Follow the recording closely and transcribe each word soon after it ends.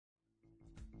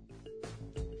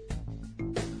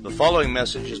The following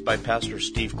message is by Pastor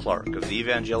Steve Clark of the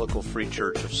Evangelical Free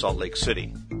Church of Salt Lake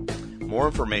City. More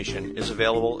information is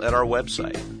available at our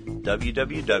website,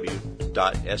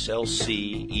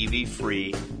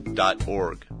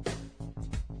 www.slcevfree.org.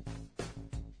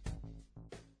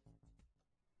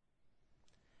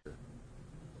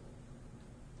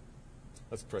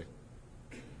 Let's pray.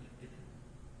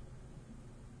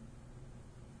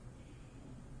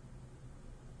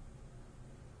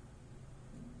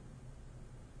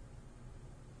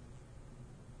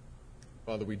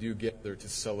 Father, we do gather to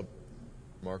celebrate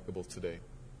remarkable today.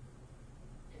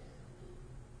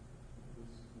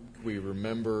 We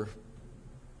remember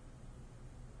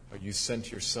how you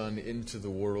sent your Son into the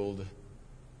world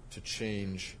to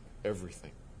change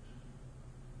everything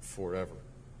forever.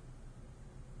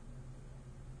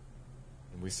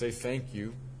 And we say thank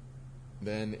you,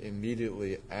 then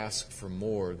immediately ask for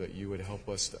more, that you would help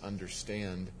us to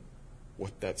understand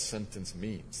what that sentence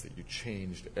means, that you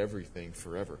changed everything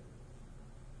forever.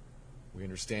 We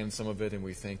understand some of it and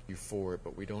we thank you for it,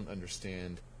 but we don't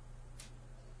understand.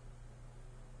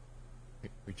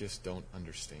 We just don't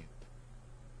understand.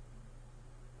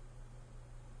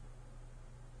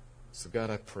 So God,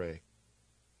 I pray,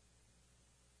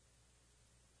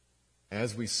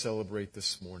 as we celebrate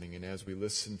this morning and as we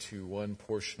listen to one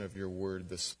portion of your word,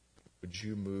 would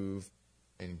you move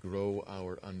and grow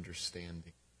our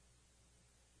understanding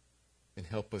and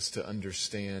help us to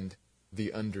understand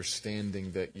the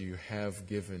understanding that you have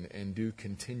given and do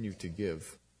continue to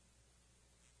give,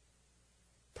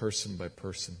 person by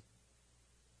person.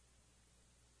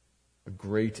 A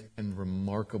great and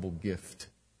remarkable gift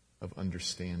of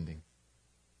understanding.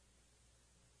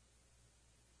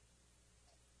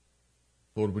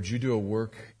 Lord, would you do a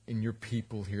work in your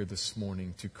people here this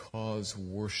morning to cause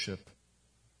worship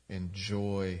and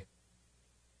joy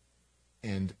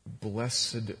and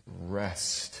blessed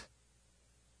rest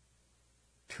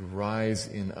to rise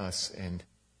in us and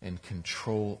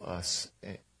control us.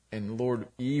 And Lord,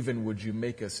 even would you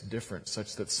make us different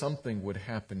such that something would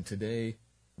happen today,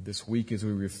 this week, as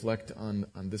we reflect on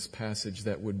this passage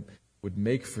that would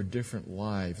make for different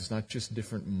lives, not just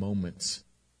different moments,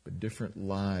 but different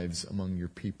lives among your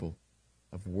people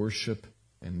of worship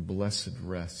and blessed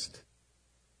rest.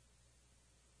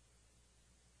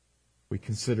 We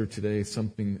consider today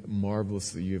something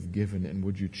marvelous that you have given, and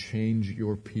would you change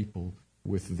your people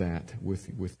with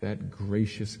that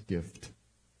gracious gift,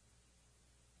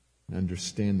 and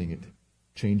understanding it.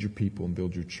 Change your people and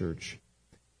build your church.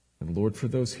 And Lord, for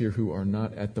those here who are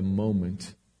not at the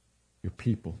moment your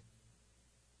people,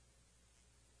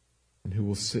 and who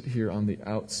will sit here on the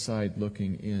outside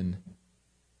looking in,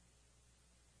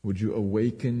 would you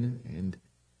awaken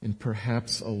and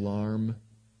perhaps alarm,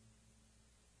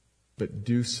 but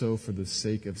do so for the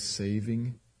sake of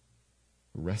saving,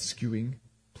 rescuing,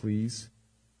 please,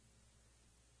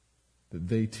 that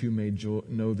they too may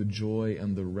know the joy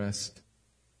and the rest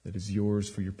that is yours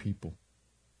for your people.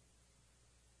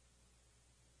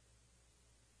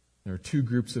 There are two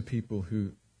groups of people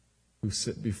who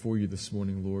sit before you this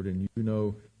morning, Lord, and you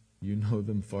know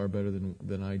them far better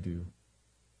than I do.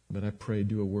 But I pray,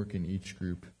 do a work in each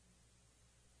group.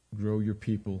 Grow your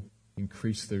people,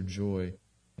 increase their joy,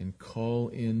 and call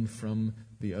in from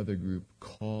the other group.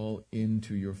 Call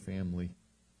into your family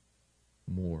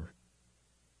more.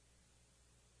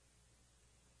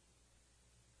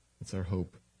 It's our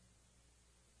hope.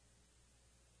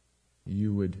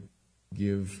 You would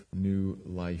give new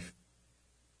life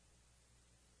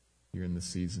here in the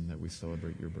season that we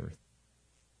celebrate your birth.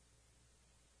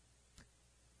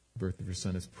 The birth of your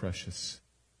Son is precious.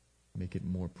 Make it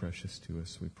more precious to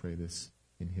us. We pray this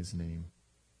in His name.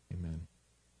 Amen.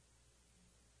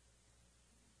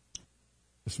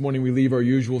 This morning we leave our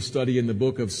usual study in the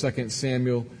book of 2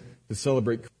 Samuel to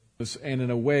celebrate Christmas, and in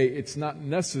a way it's not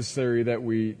necessary that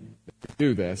we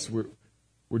do this. We're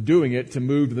doing it to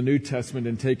move to the New Testament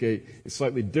and take a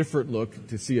slightly different look,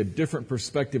 to see a different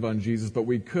perspective on Jesus, but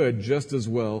we could just as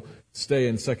well stay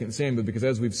in 2 Samuel, because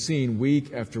as we've seen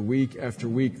week after week after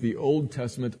week, the Old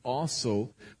Testament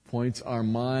also points our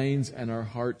minds and our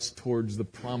hearts towards the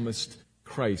promised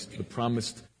Christ, the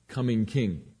promised coming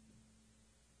King.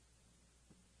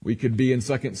 We could be in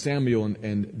 2 Samuel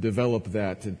and develop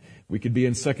that. And we could be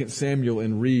in 2 Samuel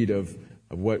and read of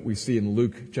what we see in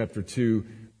Luke chapter 2.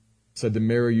 Said to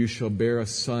Mary, "You shall bear a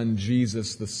son,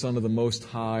 Jesus, the Son of the Most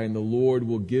High, and the Lord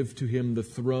will give to him the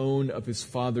throne of his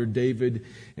father David,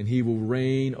 and he will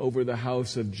reign over the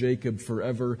house of Jacob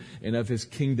forever, and of his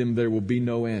kingdom there will be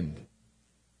no end."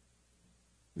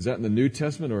 Is that in the New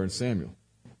Testament or in Samuel?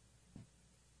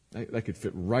 That could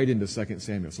fit right into 2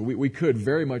 Samuel. So we could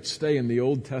very much stay in the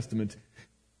Old Testament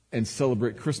and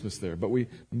celebrate Christmas there. But we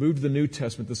moved to the New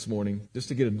Testament this morning just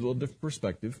to get a little different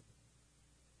perspective.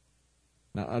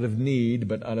 Not out of need,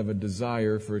 but out of a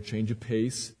desire for a change of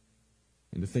pace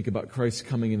and to think about Christ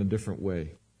coming in a different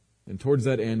way. And towards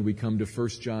that end, we come to 1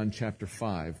 John chapter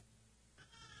 5.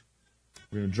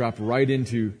 We're going to drop right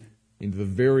into the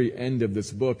very end of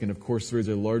this book. And of course, there is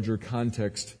a larger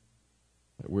context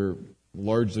that we're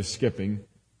largely skipping.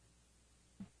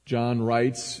 John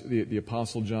writes, the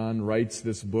Apostle John writes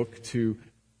this book to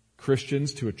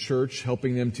Christians, to a church,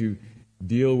 helping them to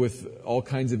deal with all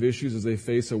kinds of issues as they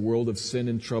face a world of sin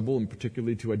and trouble, and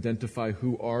particularly to identify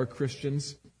who are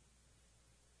Christians.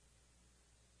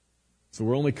 So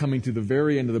we're only coming to the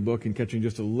very end of the book and catching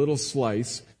just a little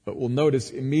slice, but we'll notice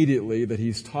immediately that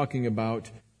he's talking about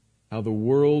how the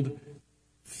world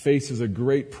faces a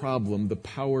great problem, the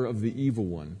power of the evil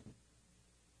one.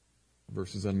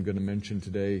 Verses I'm going to mention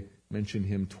today mention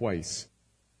him twice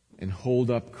and hold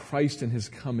up Christ and his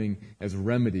coming as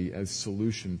remedy, as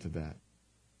solution to that.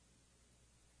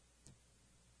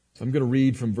 So I'm going to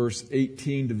read from verse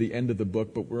 18 to the end of the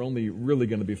book, but we're only really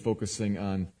going to be focusing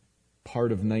on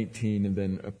part of 19 and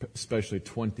then especially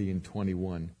 20 and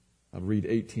 21. I'll read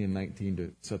 18 and 19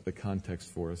 to set the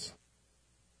context for us.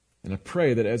 And I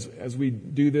pray that as we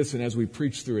do this and as we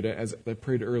preach through it, as I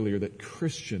prayed earlier, that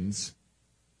Christians,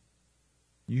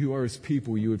 you who are his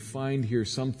people, you would find here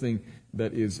something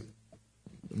that is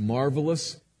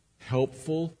marvelous,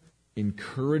 helpful,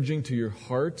 encouraging to your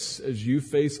hearts as you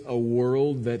face a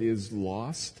world that is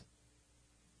lost.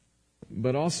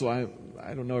 But also,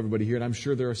 I don't know everybody here, and I'm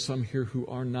sure there are some here who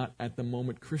are not at the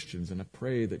moment Christians. And I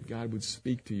pray that God would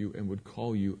speak to you and would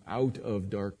call you out of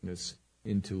darkness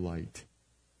into light.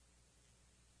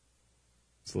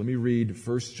 So let me read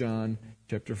 1 John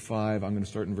chapter 5. I'm going to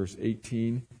start in verse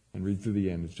 18 and read through the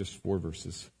end. It's just 4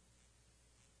 verses.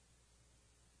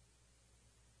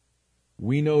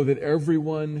 We know that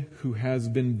everyone who has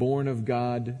been born of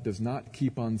God does not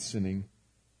keep on sinning,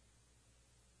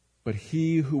 but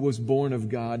he who was born of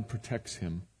God protects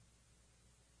him,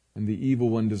 and the evil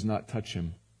one does not touch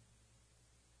him.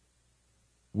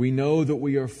 We know that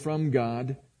we are from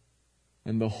God,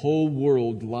 and the whole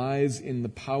world lies in the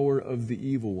power of the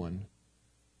evil one.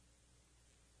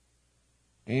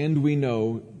 And we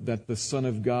know that the Son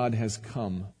of God has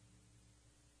come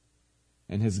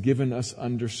and has given us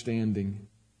understanding,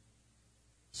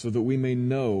 so that we may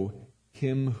know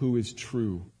him who is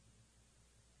true.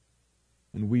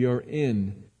 And we are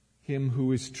in him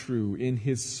who is true, in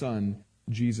his Son,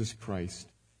 Jesus Christ.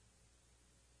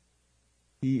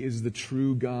 He is the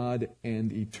true God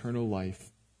and eternal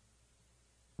life.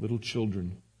 Little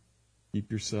children, keep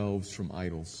yourselves from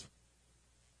idols.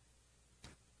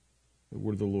 The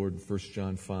word of the Lord, 1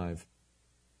 John 5.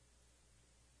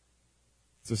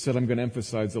 As I said, I'm going to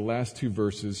emphasize the last 2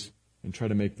 verses and try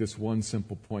to make this one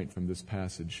simple point from this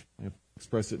passage. I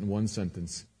express it in one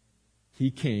sentence. He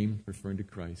came, referring to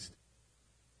Christ.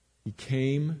 He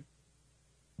came,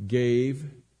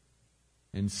 gave,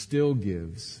 and still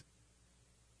gives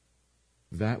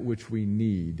that which we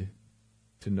need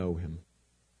to know him.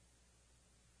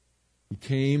 He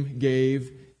came,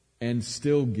 gave, and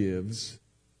still gives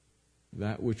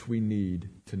that which we need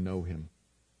to know him.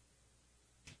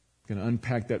 I'm going to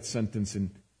unpack that sentence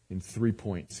in 3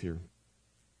 points here,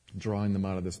 drawing them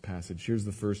out of this passage. Here's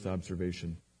the first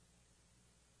observation.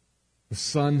 The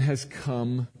Son has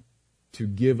come to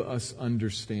give us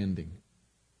understanding.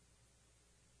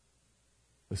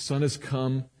 The Son has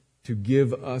come to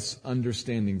give us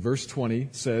understanding. Verse 20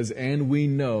 says, and we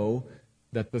know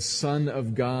that the Son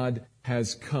of God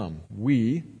has come.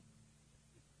 We,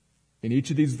 in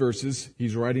each of these verses,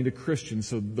 he's writing to Christians,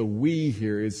 so the we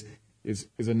here is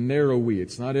a narrow we.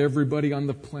 It's not everybody on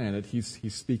the planet. He's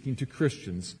speaking to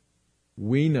Christians.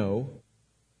 We know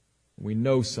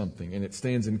something, and it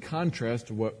stands in contrast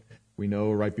to what we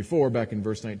know right before, back in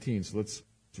verse 19. So let's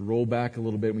roll back a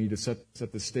little bit. We need to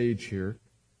set the stage here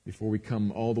before we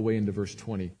come all the way into verse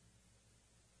 20.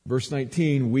 Verse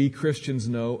 19, we Christians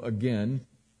know, again,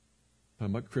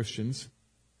 talking about Christians.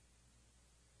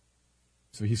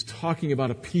 So he's talking about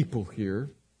a people here.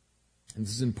 And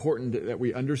this is important that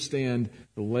we understand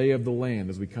the lay of the land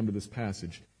as we come to this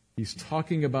passage. He's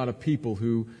talking about a people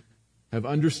who have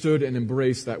understood and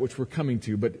embraced that which we're coming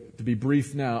to. But to be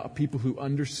brief now, a people who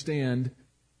understand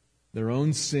their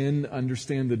own sin,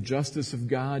 understand the justice of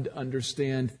God,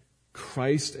 understand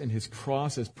Christ and his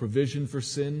cross as provision for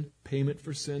sin, payment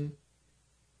for sin,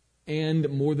 and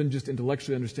more than just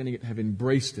intellectually understanding it, have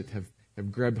embraced it,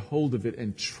 have grabbed hold of it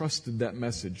and trusted that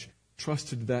message,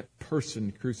 trusted that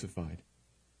person crucified,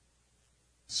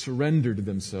 surrendered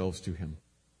themselves to him.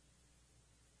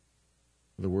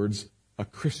 In other words, a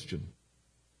Christian.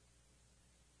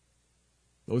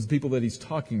 Those people that he's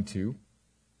talking to.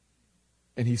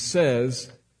 And he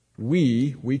says,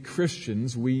 we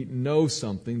Christians, we know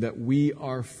something, that we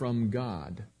are from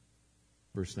God.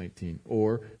 Verse 19.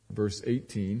 Or verse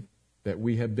 18, that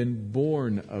we have been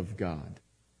born of God.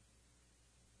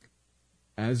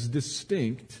 As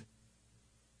distinct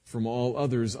from all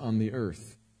others on the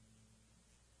earth.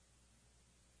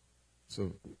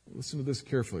 So listen to this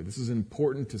carefully. This is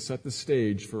important to set the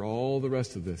stage for all the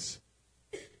rest of this.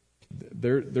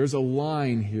 There's a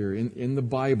line here in the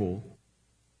Bible.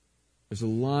 There's a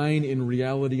line in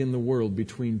reality in the world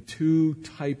between two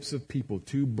types of people,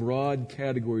 two broad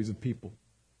categories of people.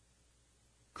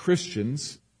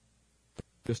 Christians,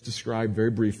 just described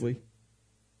very briefly,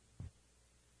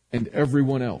 and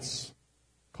everyone else,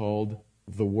 called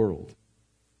the world.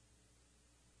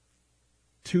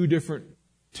 Two different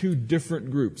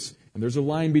groups. And there's a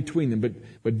line between them.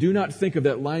 But do not think of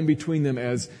that line between them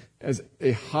as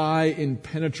a high,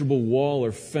 impenetrable wall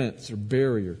or fence or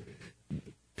barrier.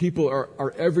 People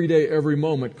are every day, every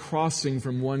moment crossing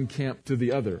from one camp to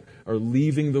the other, are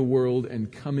leaving the world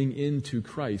and coming into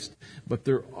Christ. But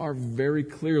there are very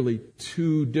clearly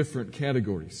two different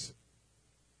categories.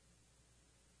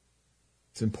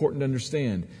 It's important to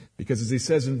understand because as he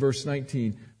says in verse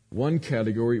 19, one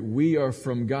category, we are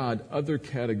from God. Other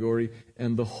category,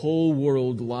 and the whole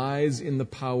world lies in the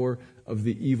power of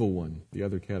the evil one. The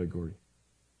other category.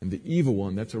 And the evil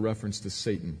one, that's a reference to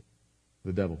Satan,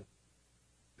 the devil,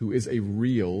 who is a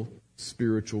real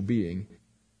spiritual being.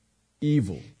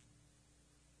 Evil.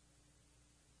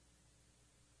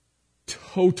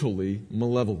 Totally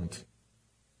malevolent.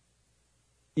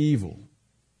 Evil.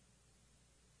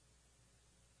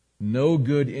 No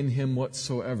good in him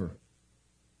whatsoever.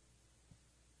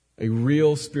 A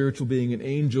real spiritual being, an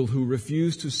angel who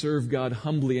refused to serve God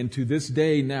humbly, and to this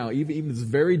day now, even this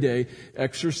very day,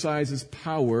 exercises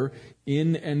power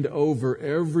in and over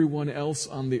everyone else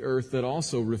on the earth that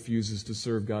also refuses to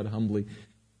serve God humbly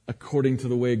according to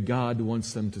the way God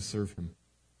wants them to serve Him.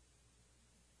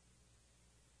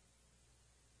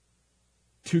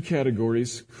 Two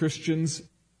categories, Christians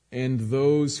and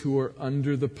those who are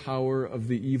under the power of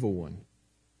the evil one.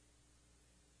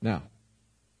 Now,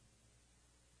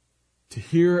 to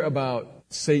hear about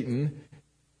Satan,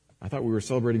 I thought we were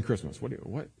celebrating Christmas. What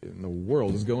in the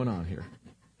world is going on here?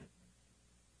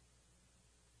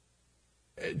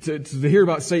 To hear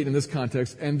about Satan in this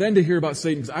context, and then to hear about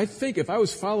Satan, because I think if I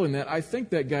was following that, I think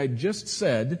that guy just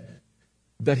said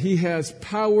that he has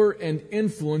power and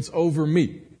influence over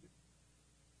me.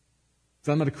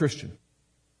 So I'm not a Christian.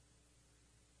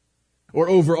 Or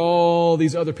over all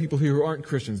these other people here who aren't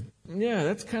Christians. Yeah,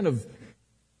 that's kind of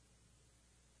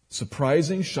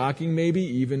surprising, shocking maybe,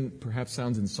 even perhaps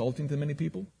sounds insulting to many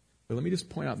people. But let me just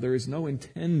point out, there is no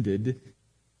intended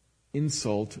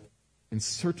insult and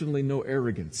certainly no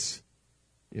arrogance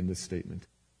in this statement.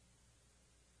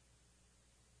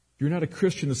 If you're not a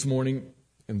Christian this morning,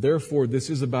 and therefore this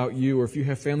is about you, or if you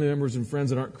have family members and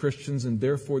friends that aren't Christians, and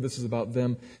therefore this is about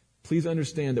them, please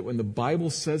understand that when the Bible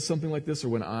says something like this, or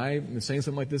when I am saying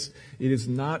something like this, it is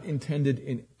not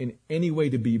intended in any way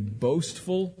to be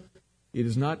boastful. It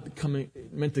is not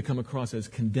meant to come across as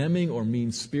condemning or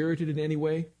mean-spirited in any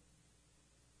way.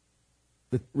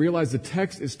 Realize the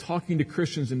text is talking to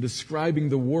Christians and describing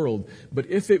the world. But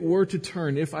if I were to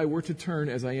turn,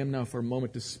 as I am now for a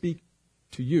moment, to speak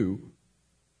to you,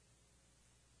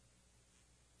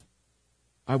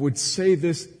 I would say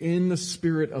this in the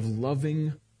spirit of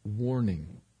loving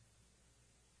warning.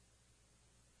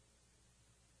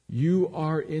 You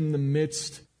are in the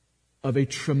midst of a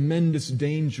tremendous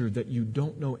danger that you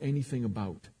don't know anything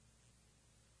about.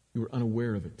 You are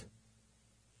unaware of it.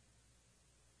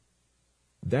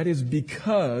 That is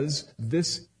because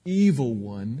this evil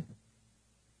one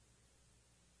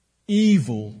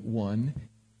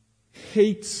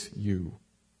hates you.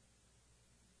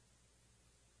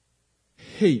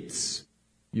 Hates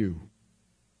you.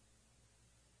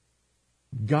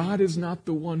 God is not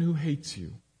the one who hates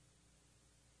you.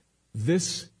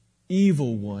 This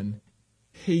evil one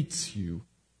hates you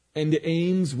and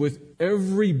aims with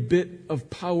every bit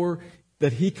of power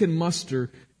that he can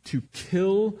muster to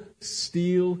kill,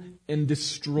 steal, and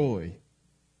destroy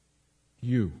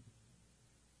you.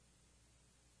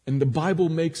 And the Bible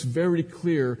makes very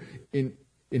clear in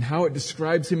how it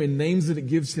describes him and names that it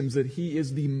gives him that he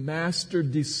is the master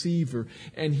deceiver,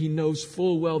 and he knows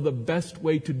full well the best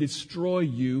way to destroy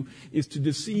you is to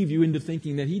deceive you into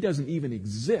thinking that he doesn't even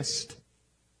exist.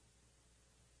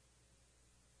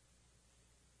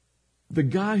 The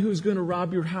guy who's going to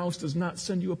rob your house does not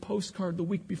send you a postcard the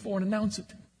week before and announce it.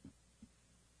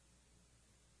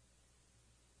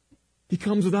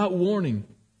 comes without warning.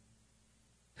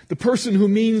 The person who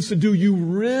means to do you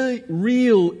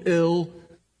real ill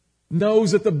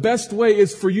knows that the best way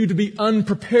is for you to be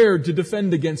unprepared to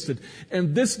defend against it.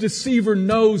 And this deceiver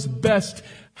knows best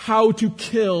how to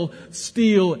kill,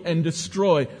 steal, and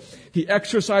destroy. He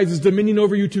exercises dominion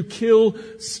over you to kill,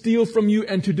 steal from you,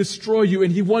 and to destroy you.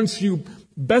 And he wants you,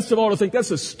 best of all, to think that's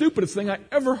the stupidest thing I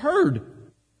ever heard.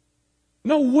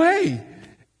 No way!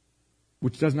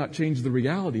 Which does not change the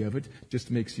reality of it, just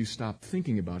makes you stop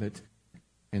thinking about it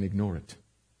and ignore it.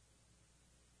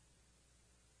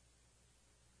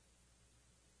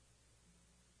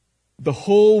 The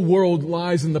whole world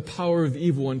lies in the power of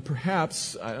evil, and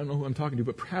perhaps, I don't know who I'm talking to,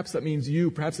 but perhaps that means you,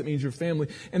 perhaps that means your family,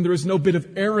 and there is no bit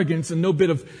of arrogance and no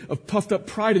bit of puffed up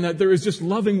pride in that. There is just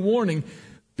loving warning.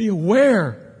 Be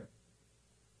aware.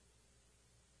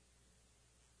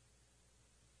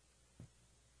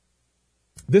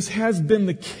 This has been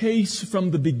the case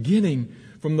from the beginning,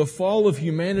 from the fall of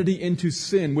humanity into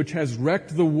sin, which has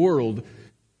wrecked the world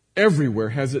everywhere,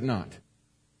 has it not?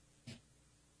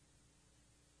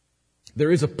 There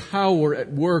is a power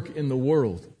at work in the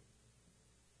world.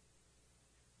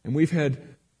 And we've had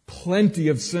plenty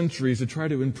of centuries to try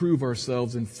to improve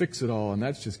ourselves and fix it all, and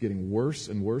that's just getting worse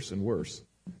and worse and worse.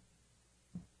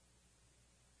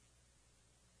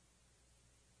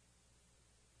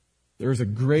 There is a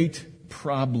great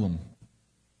problem.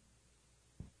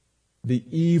 The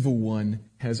evil one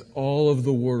has all of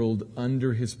the world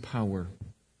under his power.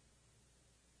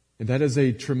 And that is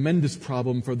a tremendous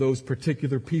problem for those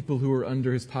particular people who are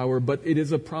under his power, but it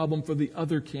is a problem for the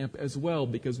other camp as well,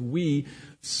 because we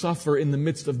suffer in the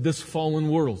midst of this fallen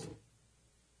world.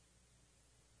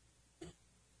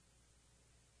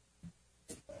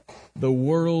 The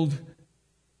world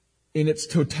in its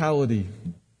totality,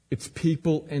 its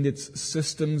people and its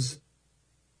systems,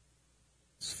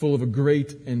 is full of a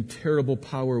great and terrible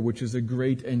power, which is a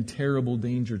great and terrible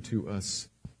danger to us.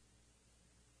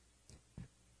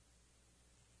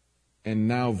 And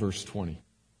now verse 20.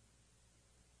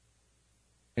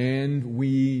 And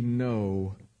we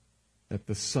know that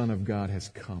the Son of God has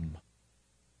come.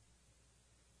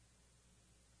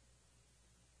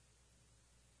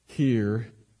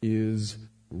 Here is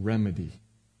remedy.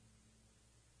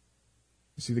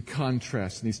 You see the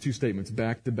contrast in these two statements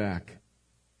back to back.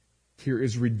 Here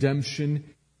is redemption.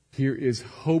 Here is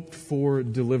hoped for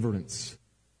deliverance.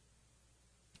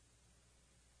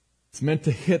 It's meant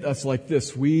to hit us like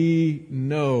this. We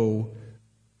know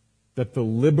that the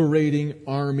liberating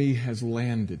army has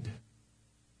landed.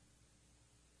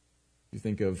 You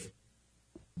think of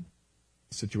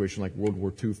a situation like World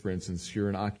War II, for instance. You're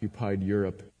in occupied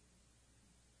Europe.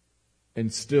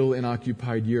 And still in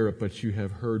occupied Europe, but you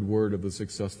have heard word of the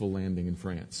successful landing in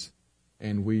France.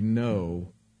 And we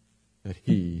know that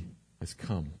He has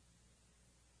come.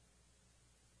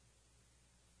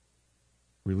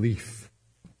 Relief.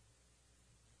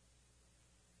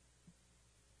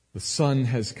 The Son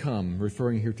has come,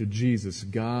 referring here to Jesus,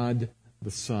 God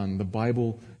the Son. The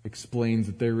Bible explains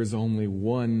that there is only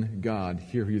one God.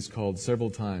 Here He is called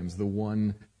several times the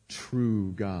one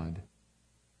true God.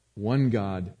 One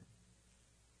God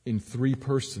in three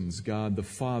persons, God the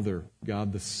Father,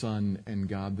 God the Son, and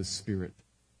God the Spirit.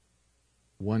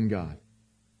 One God.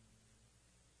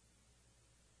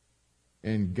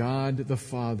 And God the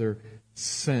Father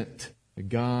sent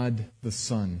God the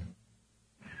Son.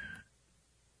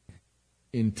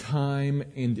 In time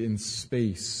and in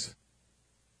space.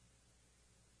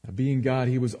 Now, being God,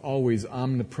 He was always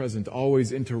omnipresent,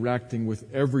 always interacting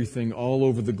with everything all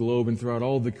over the globe and throughout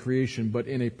all the creation. But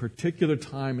in a particular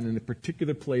time and in a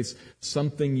particular place,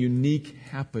 something unique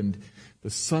happened. The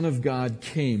Son of God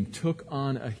came, took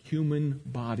on a human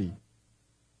body.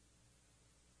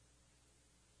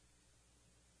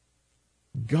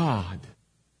 God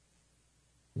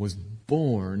was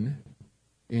born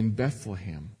in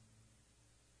Bethlehem.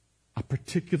 A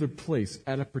particular place,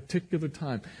 at a particular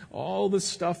time. All the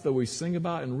stuff that we sing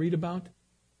about and read about,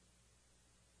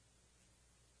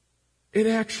 it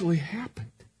actually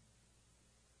happened.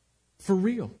 For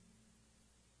real.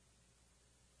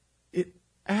 It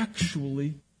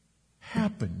actually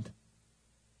happened.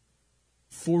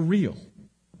 For real.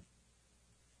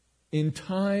 In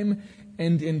time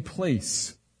and in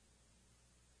place.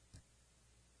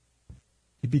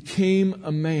 He became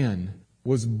a man.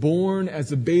 Was born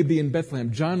as a baby in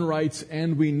Bethlehem. John writes,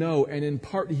 and we know, and in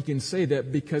part he can say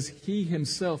that because he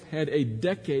himself had a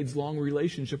decades-long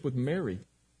relationship with Mary.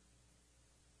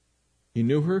 He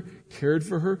knew her, cared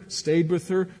for her, stayed with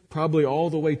her, probably all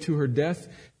the way to her death.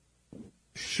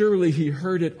 Surely he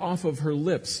heard it off of her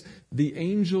lips. The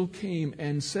angel came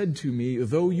and said to me,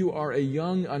 though you are a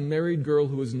young unmarried girl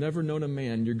who has never known a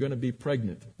man, you're going to be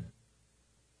pregnant.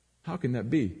 How can that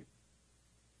be?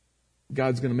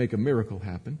 God's going to make a miracle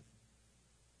happen.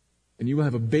 And you will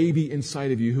have a baby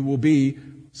inside of you who will be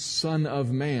Son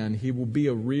of Man. He will be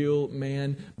a real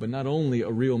man, but not only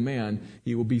a real man,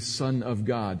 he will be Son of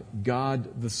God.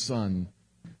 God the Son,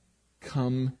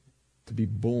 come to be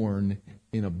born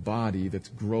in a body that's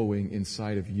growing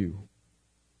inside of you.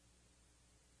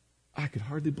 I could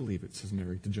hardly believe it, says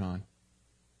Mary to John.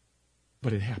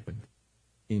 But it happened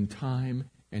in time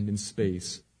and in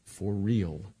space for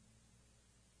real.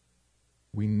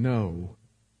 We know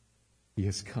he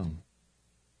has come.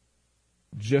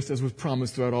 Just as was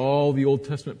promised throughout all the Old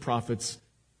Testament prophets,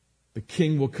 the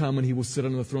king will come and he will sit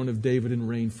on the throne of David and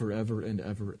reign forever and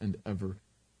ever and ever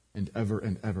and ever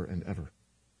and ever and ever.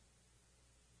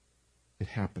 It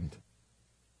happened.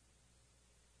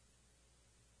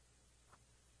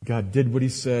 God did what he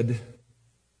said.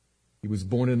 He was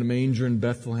born in a manger in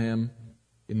Bethlehem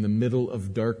in the middle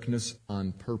of darkness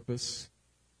on purpose.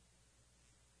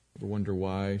 Ever wonder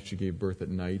why she gave birth at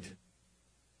night?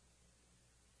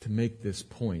 To make this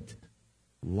point.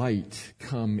 Light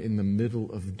come in the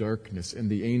middle of darkness, and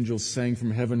the angels sang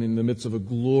from heaven in the midst of a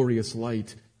glorious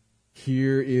light.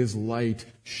 Here is light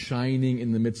shining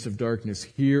in the midst of darkness.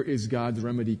 Here is God's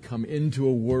remedy. Come into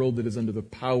a world that is under the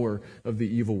power of the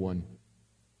evil one.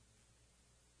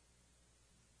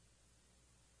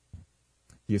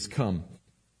 He has come.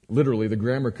 Literally, the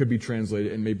grammar could be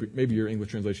translated, and maybe your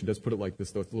English translation does put it like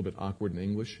this, though it's a little bit awkward in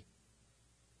English.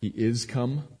 He is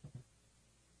come.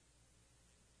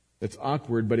 That's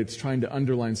awkward, but it's trying to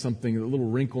underline something, a little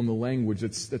wrinkle in the language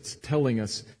that's telling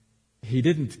us he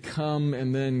didn't come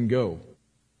and then go.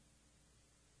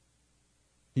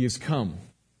 He has come.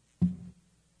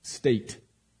 State.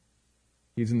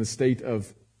 He's in the state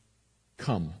of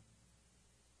come.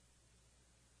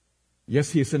 Yes,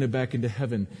 he ascended back into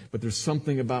heaven, but there's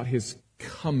something about his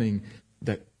coming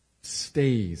that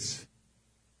stays,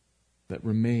 that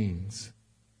remains.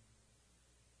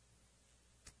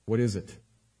 What is it?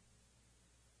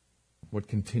 What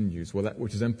continues? Well, that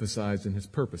which is emphasized in his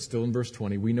purpose. Still in verse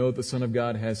 20, we know that the Son of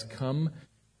God has come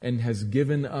and has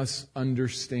given us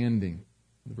understanding.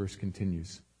 The verse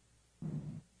continues.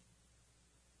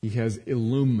 He has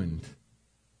illumined,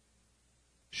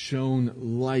 shone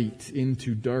light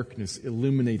into darkness,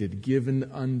 illuminated, given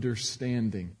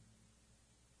understanding.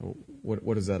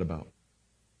 What is that about?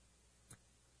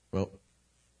 Well,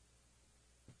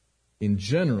 in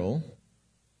general,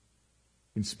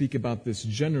 we can speak about this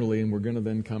generally, and we're going to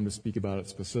then come to speak about it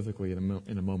specifically in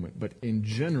a moment. But in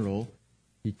general,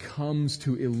 he comes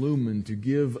to illumine, to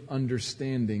give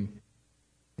understanding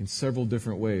in several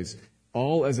different ways,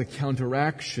 all as a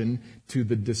counteraction to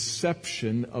the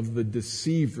deception of the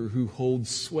deceiver who holds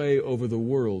sway over the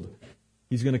world.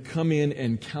 He's going to come in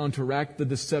and counteract the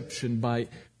deception by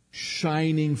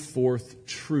shining forth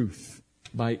truth,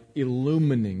 by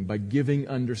illumining, by giving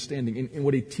understanding. And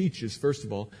what he teaches, first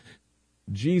of all,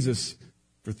 Jesus,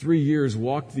 for 3 years,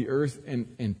 walked the earth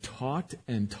and taught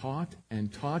and taught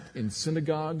and taught in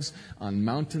synagogues, on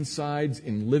mountainsides,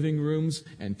 in living rooms,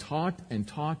 and taught and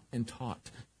taught and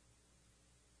taught.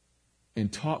 And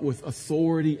taught with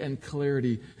authority and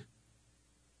clarity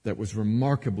that was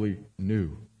remarkably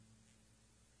new.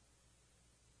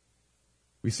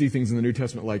 We see things in the New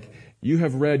Testament like, you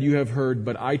have read, you have heard,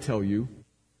 but I tell you,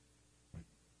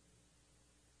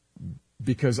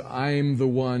 because I'm the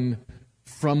one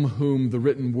from whom the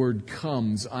written word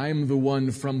comes. I'm the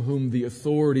one from whom the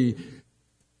authority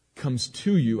comes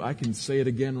to you. I can say it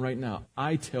again right now.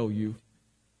 I tell you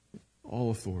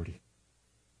all authority.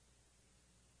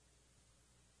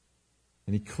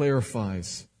 And he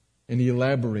clarifies and he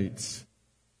elaborates.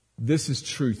 This is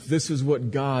truth. This is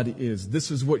what God is.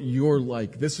 This is what you're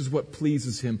like. This is what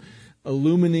pleases him.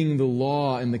 Illumining the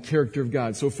law and the character of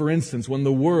God. So for instance, when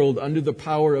the world, under the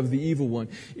power of the evil one,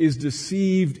 is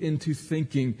deceived into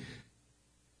thinking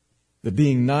that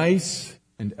being nice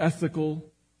and ethical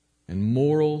and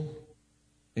moral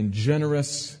and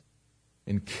generous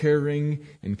and caring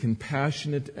and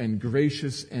compassionate and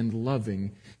gracious and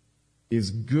loving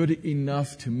is good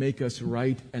enough to make us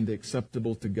right and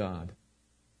acceptable to God.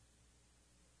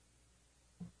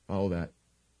 Follow that.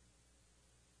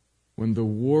 When the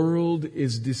world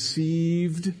is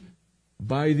deceived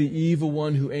by the evil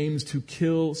one who aims to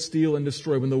kill, steal, and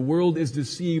destroy, when the world is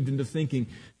deceived into thinking,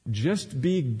 just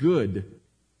be good,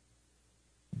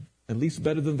 at least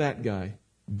better than that guy,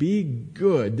 be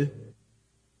good,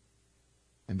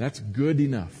 and that's good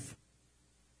enough.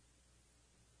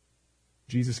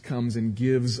 Jesus comes and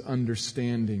gives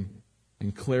understanding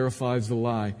and clarifies the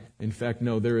lie. In fact,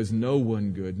 no, there is no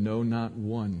one good. No, not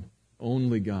one.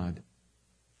 Only God.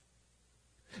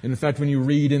 And in fact, when you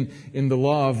read in the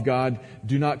law of God,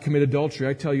 do not commit adultery,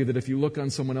 I tell you that if you look on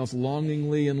someone else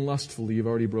longingly and lustfully, you've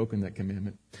already broken that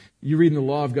commandment. You read in the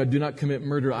law of God, do not commit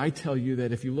murder, I tell you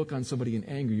that if you look on somebody in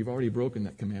anger, you've already broken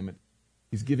that commandment.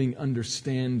 He's giving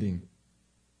understanding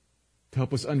to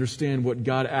help us understand what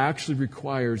God actually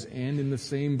requires, and in the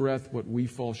same breath, what we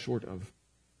fall short of.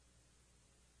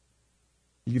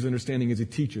 He gives understanding as He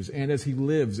teaches and as He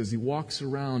lives, as He walks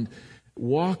around,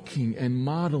 walking and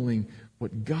modeling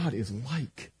what God is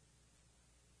like,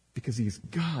 because He is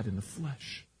God in the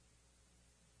flesh.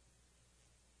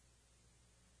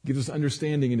 He gives us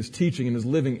understanding in His teaching, in His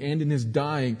living, and in His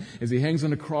dying. As He hangs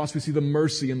on the cross, we see the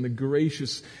mercy and the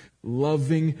gracious,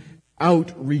 loving,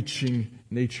 outreaching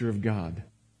nature of God.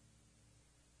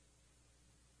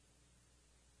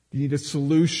 You need a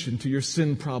solution to your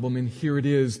sin problem, and here it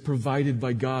is, provided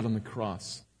by God on the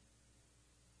cross.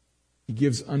 He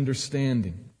gives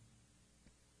understanding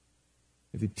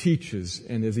as He teaches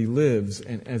and as He lives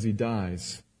and as He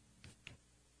dies.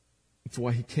 That's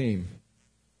why He came.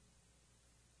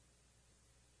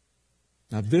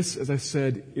 Now this, as I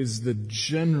said, is the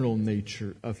general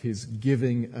nature of His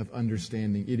giving of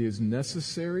understanding. It is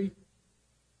necessary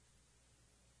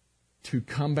to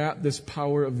combat this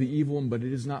power of the evil one, but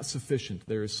it is not sufficient.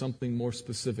 There is something more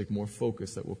specific, more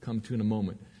focused that we'll come to in a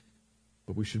moment.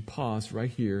 But we should pause right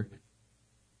here.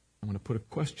 I'm going to put a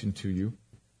question to you.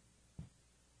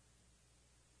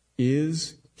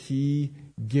 Is He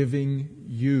giving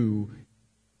you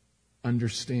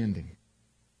understanding?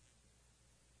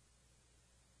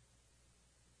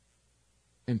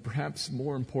 And perhaps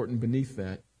more important beneath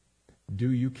that,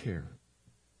 do you care?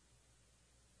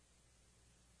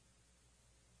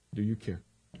 Do you care?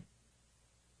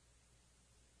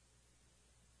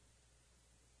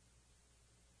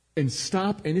 And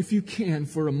stop, and if you can,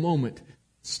 for a moment,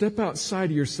 step outside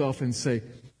of yourself and say,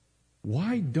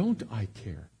 why don't I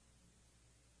care?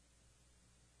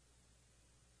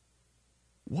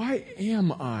 Why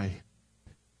am I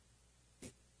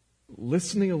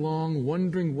listening along,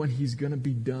 wondering when He's going to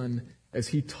be done, as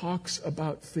He talks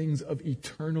about things of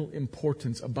eternal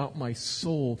importance, about my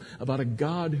soul, about a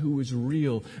God who is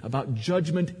real, about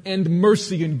judgment and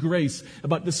mercy and grace,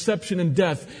 about deception and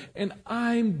death, and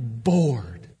I'm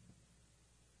bored?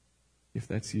 If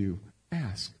that's you,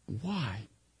 ask, why?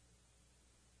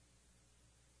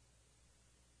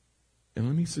 And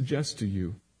let me suggest to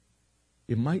you,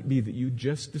 it might be that you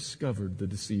just discovered the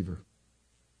deceiver,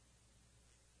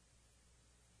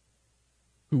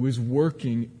 who is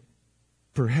working,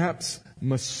 perhaps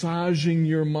massaging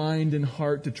your mind and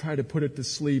heart to try to put it to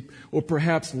sleep, or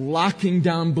perhaps locking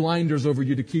down blinders over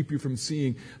you to keep you from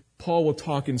seeing. Paul will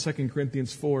talk in 2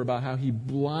 Corinthians 4 about how he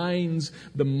blinds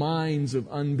the minds of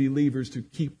unbelievers to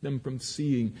keep them from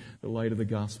seeing the light of the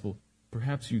gospel.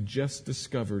 Perhaps you just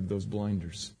discovered those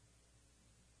blinders.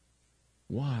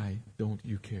 Why don't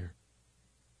you care?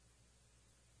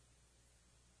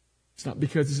 It's not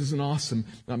because this isn't awesome,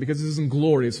 not because this isn't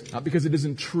glorious, not because it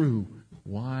isn't true.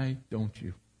 Why don't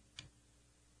you?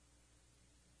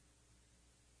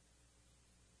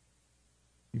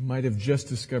 You might have just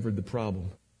discovered the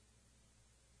problem,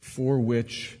 for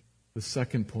which the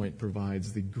second point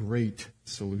provides the great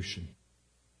solution.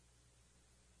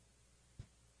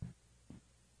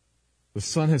 The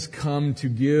Son has come to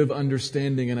give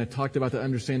understanding, and I talked about the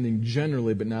understanding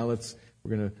generally, but now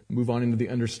we're going to move on into the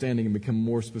understanding and become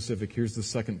more specific. Here's the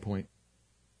second point.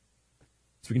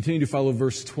 As we continue to follow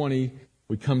verse 20,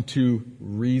 we come to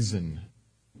reason.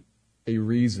 A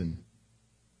reason.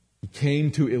 He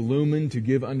came to illumine, to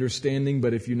give understanding,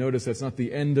 but if you notice, that's not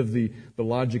the end of the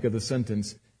logic of the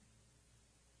sentence.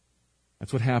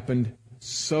 That's what happened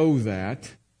so that,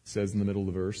 it says in the middle of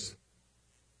the verse.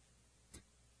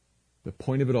 The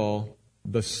point of it all,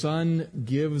 the Son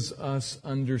gives us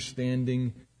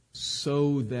understanding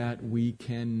so that we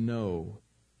can know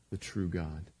the true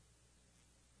God.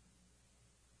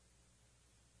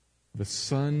 The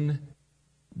Son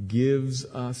gives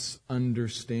us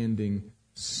understanding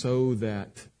so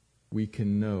that we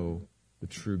can know the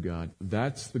true God.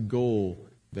 That's the goal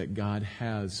that God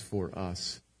has for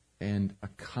us and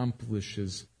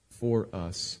accomplishes for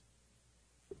us.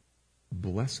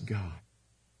 Bless God.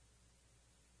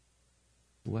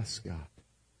 Bless God.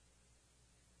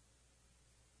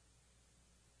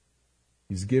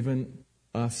 He's given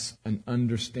us an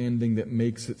understanding that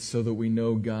makes it so that we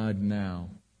know God now.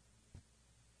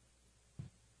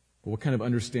 But what kind of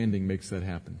understanding makes that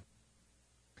happen?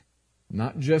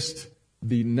 Not just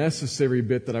the necessary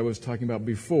bit that I was talking about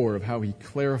before of how He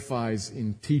clarifies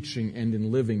in teaching and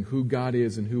in living who God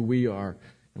is and who we are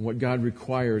and what God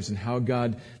requires and how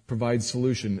God provides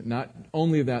solution. Not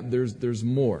only that, there's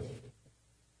more.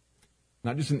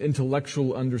 Not just an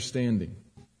intellectual understanding.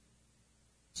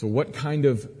 So what kind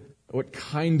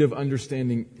of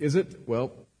understanding is it?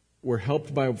 Well, we're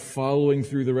helped by following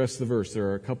through the rest of the verse. There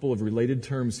are a couple of related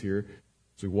terms here.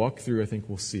 As we walk through, I think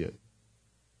we'll see it.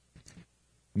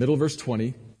 Middle verse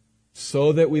 20,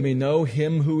 so that we may know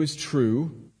Him who is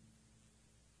true,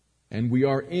 and we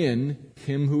are in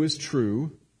Him who is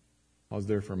true. Pause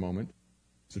there for a moment.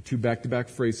 So two back-to-back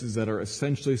phrases that are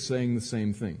essentially saying the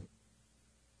same thing.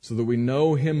 So that we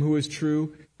know Him who is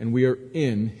true, and we are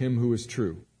in Him who is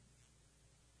true.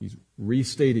 He's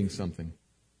restating something.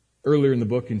 Earlier in the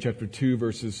book, in chapter 2,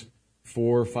 verses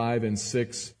 4, 5, and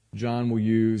 6, John will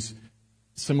use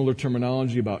similar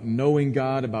terminology about knowing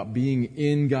God, about being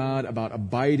in God, about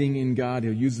abiding in God.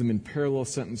 He'll use them in parallel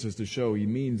sentences to show he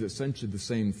means essentially the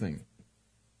same thing.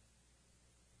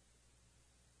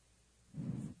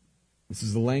 This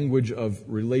is the language of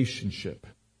relationship.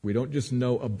 We don't just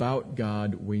know about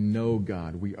God, we know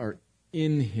God. We are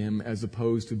in Him as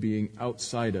opposed to being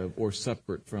outside of or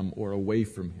separate from or away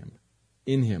from Him.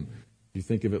 In Him. You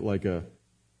think of it like a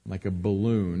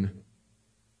balloon.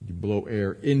 You blow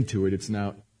air into it, it's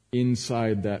now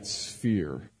inside that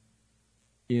sphere.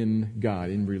 In God,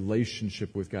 in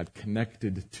relationship with God,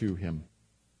 connected to Him.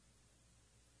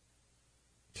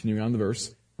 Continuing on the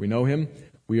verse, we know Him.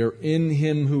 We are in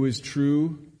Him who is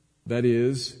true, that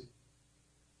is,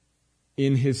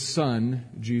 in His Son,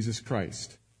 Jesus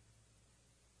Christ.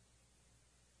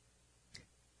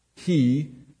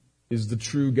 He is the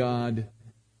true God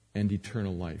and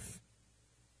eternal life,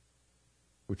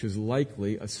 which is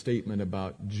likely a statement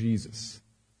about Jesus.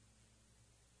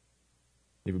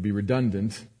 It would be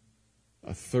redundant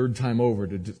a third time over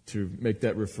to make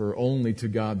that refer only to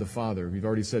God the Father. We've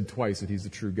already said twice that He's the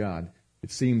true God.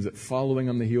 It seems that following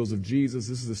on the heels of Jesus,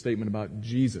 this is a statement about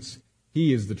Jesus.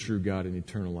 He is the true God and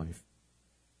eternal life.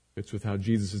 Fits with how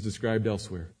Jesus is described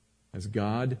elsewhere as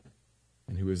God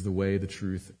and who is the way, the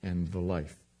truth, and the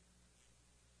life.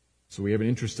 So we have an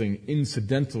interesting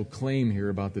incidental claim here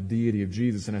about the deity of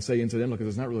Jesus. And I say incidental because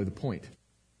it's not really the point.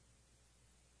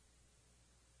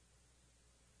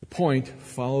 The point,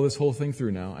 follow this whole thing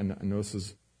through now. I know this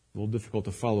is a little difficult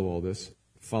to follow all this.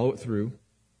 Follow it through.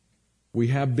 We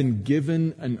have been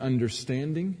given an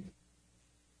understanding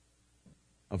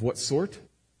of what sort?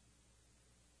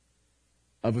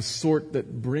 Of a sort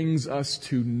that brings us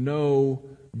to know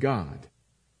God.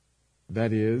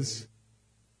 That is,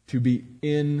 to be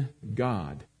in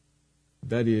God.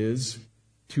 That is,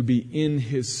 to be in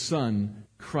His Son,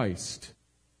 Christ.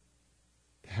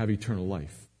 To have eternal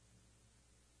life.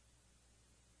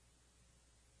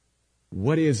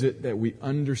 What is it that we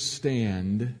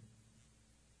understand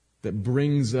that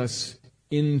brings us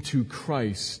into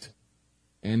Christ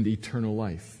and eternal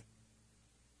life?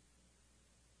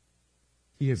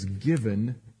 He has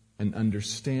given an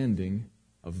understanding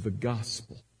of the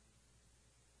gospel.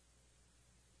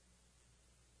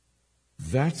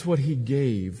 That's what He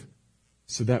gave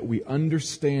so that we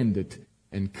understand it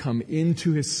and come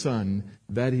into His Son,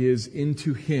 that is,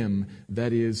 into Him,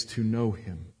 that is, to know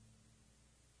Him.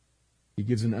 He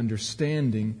gives an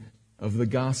understanding of the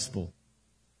gospel.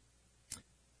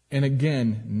 And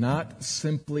again, not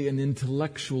simply an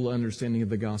intellectual understanding of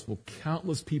the gospel.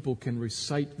 Countless people can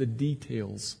recite the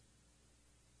details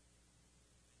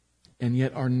and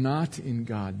yet are not in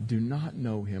God, do not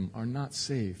know Him, are not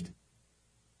saved.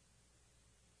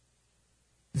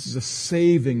 This is a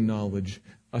saving knowledge,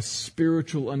 a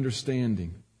spiritual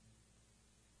understanding.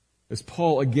 As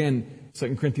Paul, again,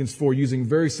 2 Corinthians 4, using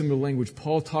very similar language,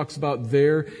 Paul talks about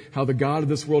there how the God of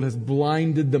this world has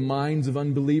blinded the minds of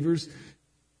unbelievers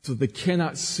so they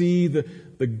cannot see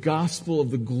the gospel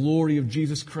of the glory of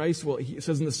Jesus Christ. Well, he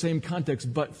says in the same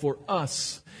context, but for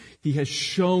us, He has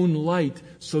shown light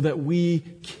so that we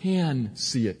can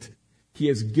see it. He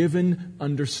has given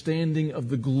understanding of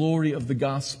the glory of the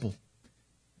gospel.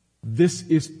 This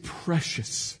is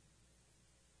precious.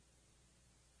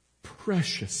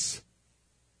 Precious.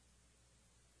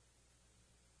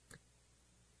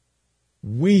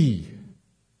 We.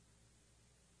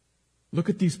 Look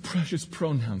at these precious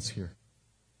pronouns here.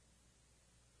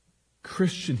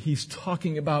 Christian, He's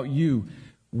talking about you.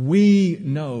 We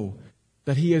know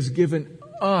that He has given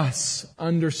us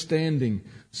understanding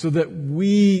so that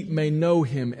we may know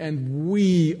Him and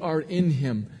we are in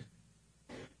Him.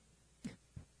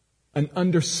 An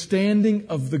understanding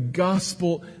of the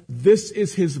gospel. This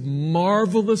is His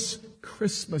marvelous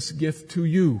Christmas gift to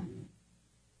you.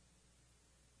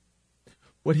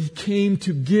 what He came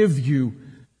to give you,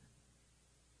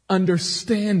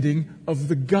 understanding of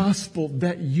the gospel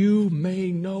that you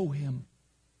may know Him.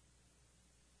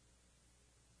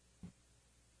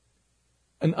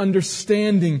 An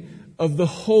understanding of the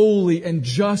holy and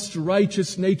just,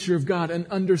 righteous nature of God. An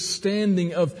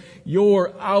understanding of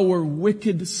our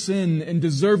wicked sin and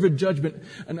deserved judgment.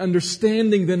 An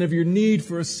understanding then of your need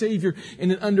for a Savior.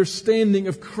 And an understanding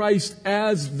of Christ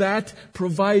as that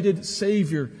provided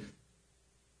Savior.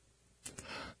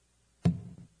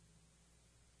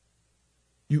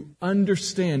 You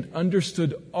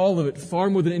understood all of it far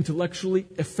more than intellectually,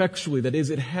 effectually. That is,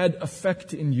 it had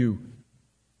effect in you.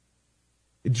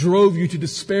 It drove you to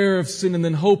despair of sin and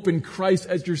then hope in Christ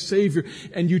as your Savior.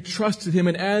 And you trusted Him.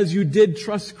 And as you did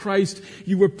trust Christ,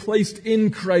 you were placed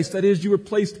in Christ. That is, you were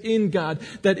placed in God.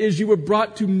 That is, you were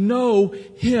brought to know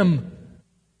Him.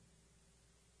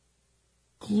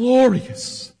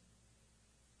 Glorious.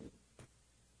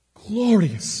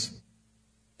 Glorious.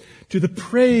 To the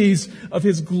praise of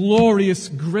His glorious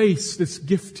grace, this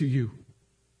gift to you.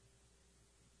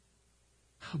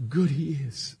 How good He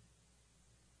is.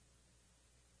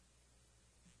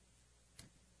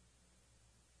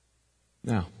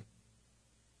 Now,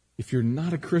 if you're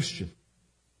not a Christian,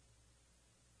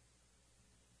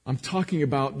 I'm talking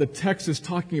about, the text is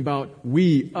talking about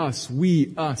we,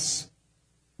 us,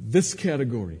 this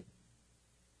category.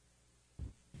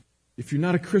 If you're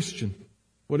not a Christian,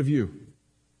 what of you?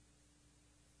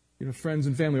 You know, friends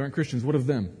and family aren't Christians, what of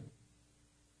them?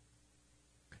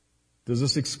 Does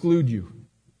this exclude you?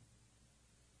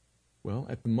 Well,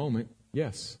 at the moment,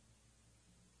 yes.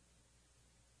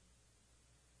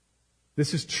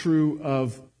 This is true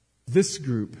of this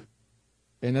group,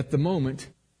 and at the moment,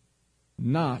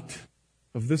 not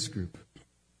of this group.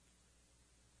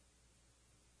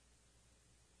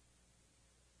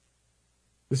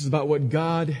 This is about what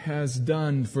God has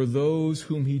done for those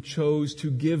whom He chose to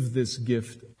give this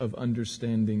gift of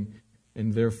understanding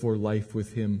and therefore life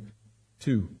with Him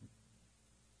too.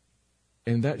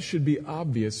 And that should be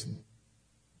obvious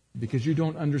because you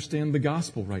don't understand the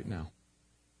gospel right now.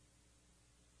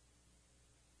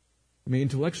 You may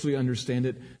intellectually understand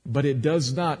it, but it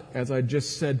does not, as I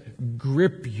just said,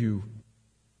 grip you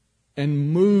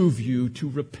and move you to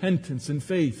repentance and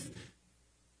faith.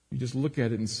 You just look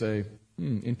at it and say,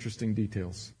 interesting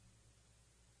details.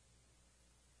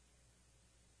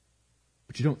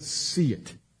 But you don't see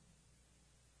it.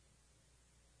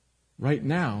 Right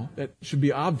now, that should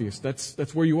be obvious.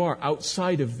 That's where you are,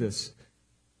 outside of this.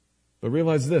 But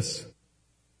realize this.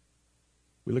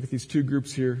 We look at these two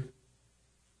groups here.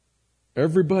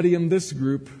 Everybody in this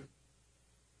group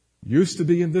used to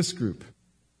be in this group.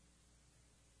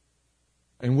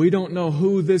 And we don't know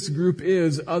who this group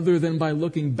is other than by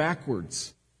looking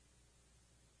backwards.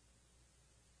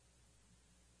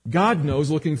 God knows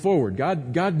looking forward.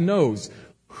 God knows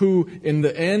who in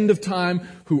the end of time,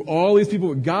 who all these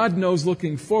people, God knows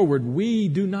looking forward. We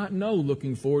do not know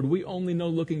looking forward. We only know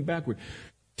looking backward.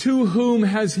 To whom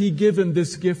has He given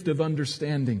this gift of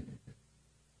understanding?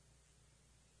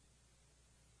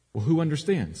 Well, who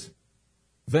understands?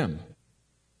 Them.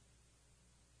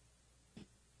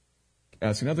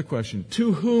 Ask another question.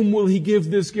 To whom will He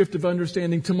give this gift of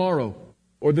understanding tomorrow,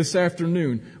 or this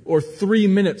afternoon, or 3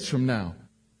 minutes from now?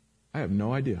 I have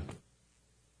no idea.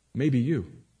 Maybe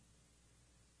you.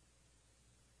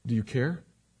 Do you care?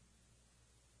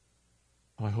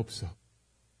 Oh, I hope so.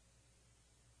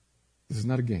 This is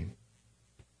not a game.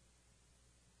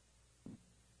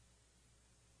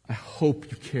 I hope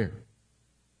you care.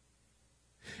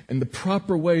 And the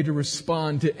proper way to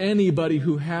respond to anybody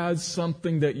who has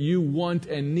something that you want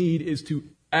and need is to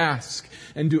ask,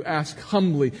 and to ask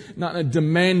humbly, not in a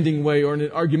demanding way or in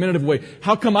an argumentative way.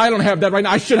 How come I don't have that right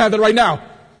now? I should have that right now.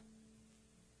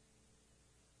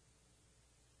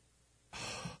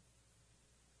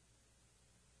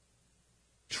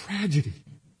 Tragedy.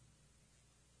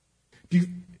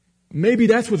 Maybe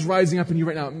that's what's rising up in you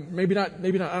right now. Maybe not,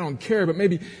 I don't care, but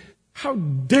maybe, how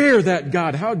dare that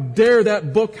God, how dare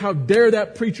that book, how dare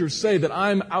that preacher say that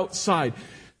I'm outside?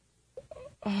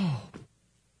 Oh.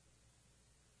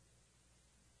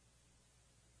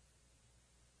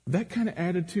 That kind of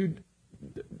attitude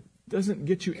doesn't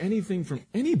get you anything from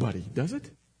anybody, does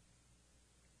it?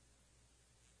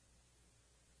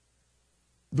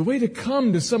 The way to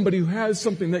come to somebody who has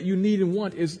something that you need and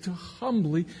want is to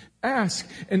humbly ask.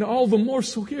 And all the more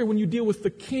so here when you deal with the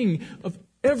King of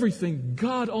everything,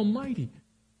 God Almighty.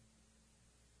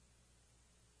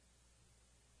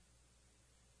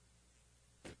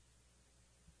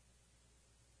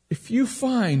 If you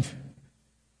find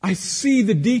I see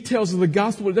the details of the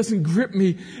gospel. It doesn't grip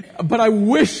me, but I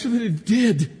wish that it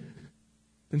did.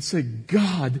 And say,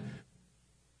 God,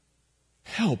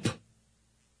 help.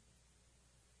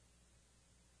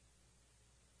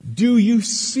 Do you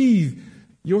see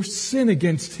your sin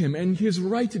against Him and His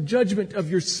right judgment of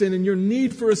your sin and your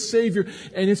need for a Savior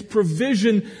and His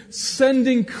provision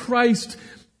sending Christ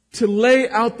to lay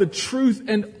out the truth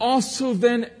and also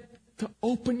then to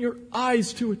open your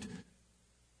eyes to it?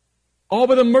 All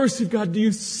by the mercy of God, do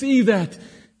you see that?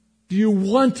 Do you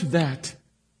want that?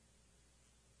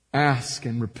 Ask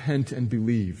and repent and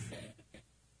believe.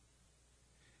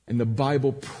 And the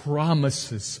Bible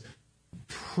promises,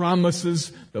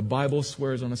 the Bible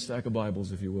swears on a stack of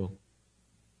Bibles, if you will.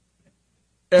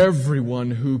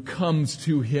 Everyone who comes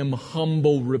to Him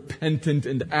humble, repentant,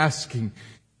 and asking,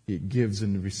 He gives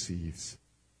and receives.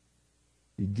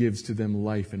 He gives to them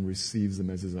life and receives them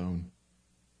as His own.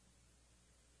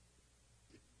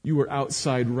 You are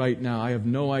outside right now. I have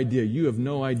no idea. You have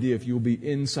no idea if you will be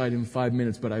inside in 5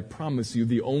 minutes, but I promise you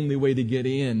the only way to get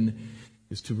in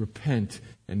is to repent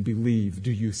and believe.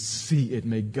 Do you see it?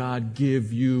 May God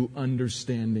give you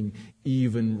understanding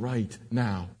even right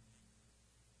now.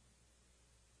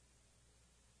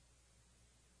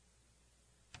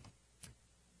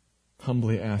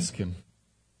 Humbly ask Him.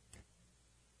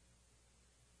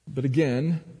 But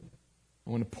again, I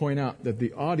want to point out that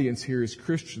the audience here is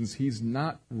Christians. He's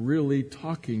not really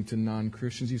talking to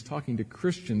non-Christians. He's talking to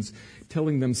Christians,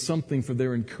 telling them something for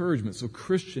their encouragement. So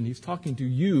Christian, He's talking to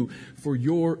you for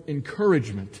your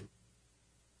encouragement.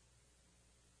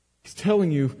 He's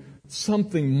telling you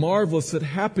something marvelous that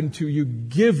happened to you,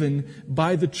 given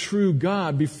by the true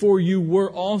God. Before you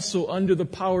were also under the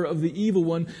power of the evil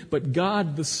one, but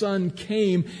God the Son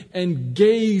came and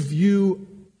gave you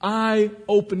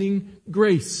eye-opening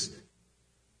grace,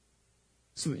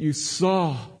 so that you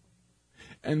saw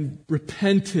and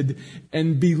repented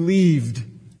and believed,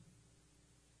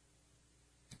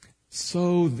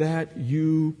 so that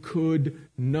you could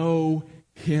know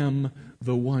Him,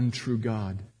 the one true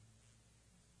God.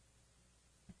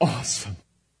 Awesome.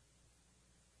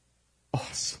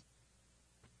 Awesome.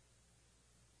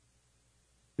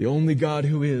 The only God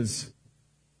who is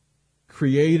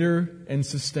Creator and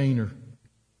Sustainer,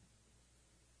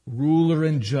 Ruler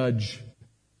and Judge,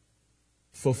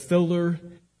 Fulfiller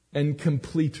and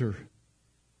Completer,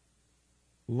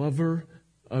 Lover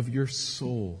of your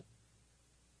soul,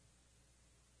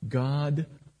 God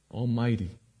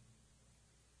Almighty,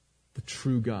 the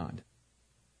true God.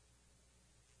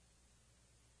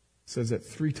 It says that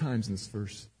 3 times in this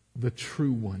verse, the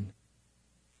true one.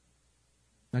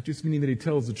 Not just meaning that He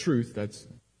tells the truth, that's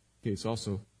the case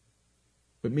also,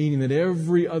 but meaning that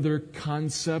every other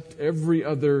concept, every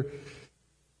other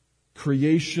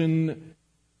creation,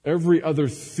 every other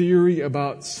theory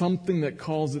about something that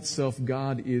calls itself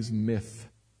God is myth.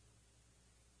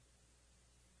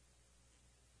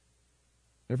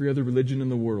 Every other religion in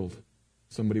the world.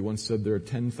 Somebody once said there are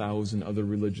 10,000 other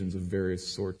religions of various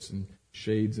sorts and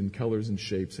shades and colors and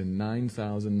shapes, and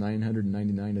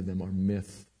 9,999 of them are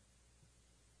myth.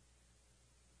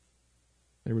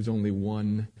 There was only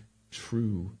one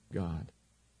true God.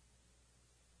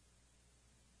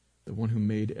 The one who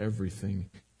made everything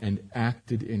and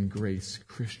acted in grace,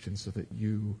 Christian, so that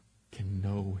you can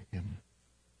know Him.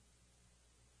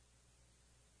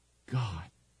 God.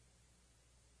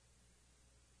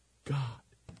 God.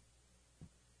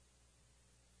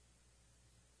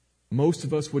 Most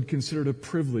of us would consider it a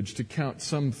privilege to count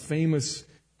some famous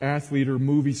athlete or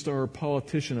movie star or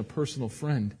politician a personal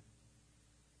friend.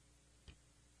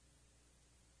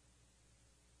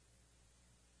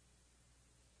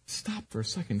 Stop for a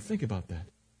second. Think about that.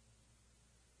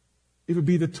 It would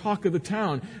be the talk of the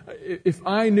town. If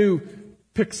I knew,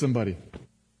 pick somebody.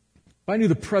 If I knew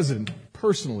the president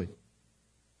personally,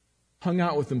 hung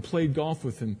out with him, played golf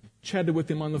with him, chatted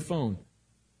with him on the phone,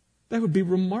 that would be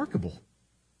remarkable.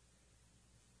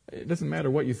 It doesn't matter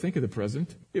what you think of the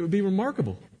president. It would be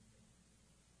remarkable.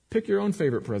 Pick your own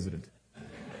favorite president.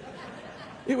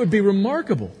 It would be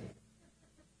remarkable.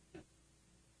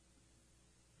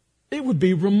 It would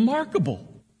be remarkable.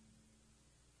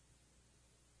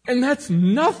 And that's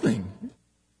nothing.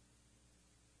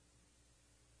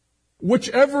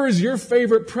 Whichever is your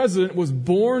favorite president was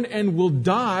born and will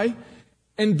die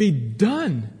and be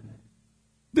done.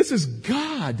 This is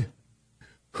God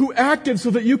who acted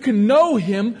so that you can know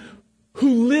Him,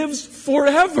 who lives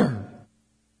forever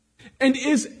and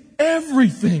is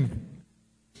everything.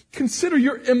 Consider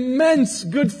your immense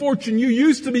good fortune. You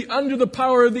used to be under the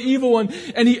power of the evil one,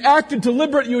 and He acted to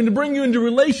liberate you and to bring you into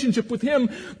relationship with Him,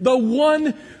 the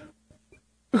one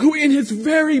who in his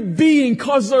very being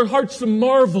causes our hearts to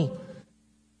marvel,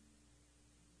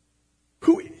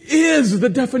 who is the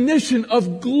definition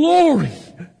of glory.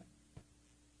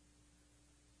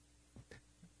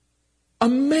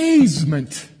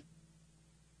 Amazement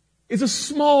is a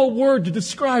small word to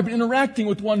describe interacting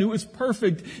with one who is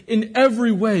perfect in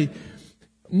every way,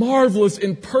 marvelous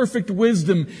in perfect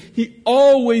wisdom. He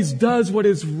always does what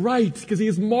is right because he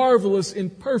is marvelous in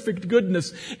perfect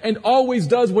goodness and always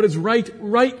does what is right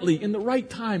rightly in the right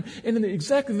time and in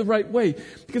exactly the right way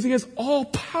because he has all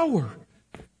power.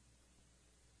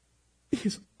 He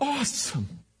is awesome.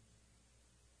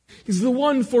 He's the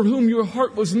one for whom your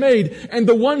heart was made and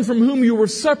the one from whom you were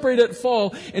separated at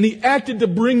fall, and he acted to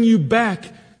bring you back.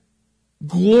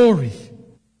 Glory.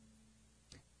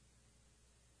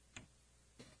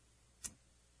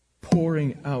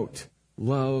 Pouring out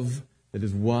love that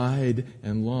is wide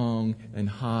and long and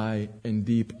high and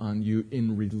deep on you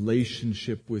in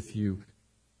relationship with you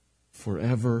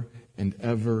forever and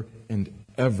ever and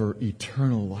ever,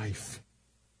 eternal life.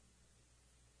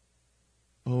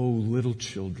 Oh, little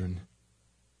children.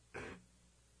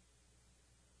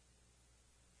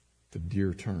 The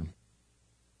dear term.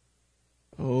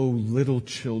 Oh, little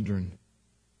children,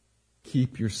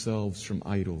 keep yourselves from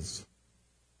idols.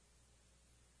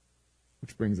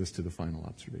 Which brings us to the final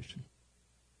observation.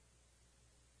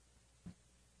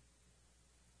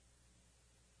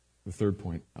 The third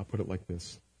point, I'll put it like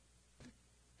this.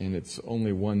 And it's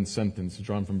only one sentence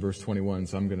drawn from verse 21,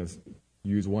 so I'm going to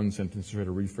use one sentence to try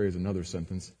to rephrase another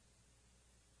sentence.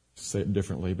 Say it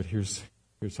differently, but here's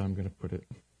how I'm going to put it.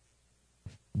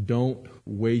 Don't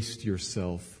waste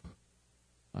yourself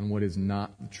on what is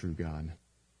not the true God.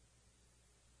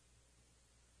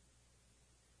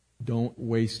 Don't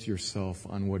waste yourself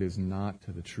on what is not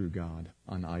the true God,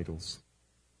 on idols.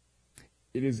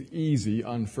 It is easy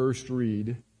on first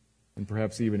read, and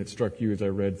perhaps even it struck you as I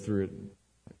read through it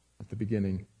at the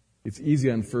beginning, it's easy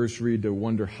on first read to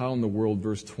wonder how in the world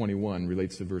verse 21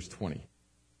 relates to verse 20.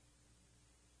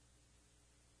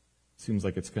 Seems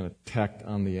like it's kind of tacked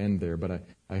on the end there, but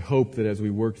I hope that as we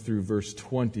work through verse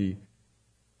 20,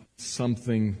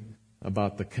 something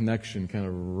about the connection kind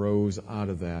of rose out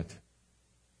of that.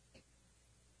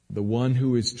 The one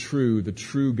who is true, the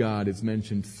true God, is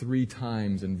mentioned 3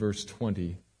 times in verse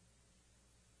 20.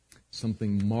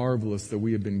 Something marvelous that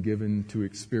we have been given to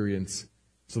experience.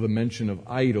 So the mention of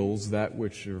idols, that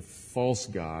which are false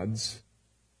gods,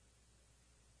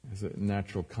 is a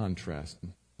natural contrast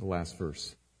in the last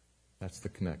verse. That's the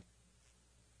connect.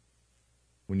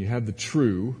 When you have the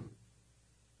true,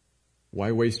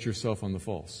 why waste yourself on the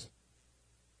false?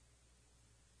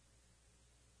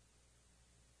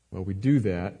 Well, we do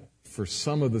that for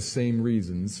some of the same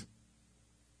reasons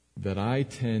that I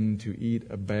tend to eat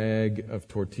a bag of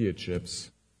tortilla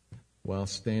chips while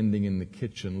standing in the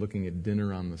kitchen looking at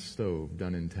dinner on the stove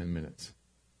done in 10 minutes.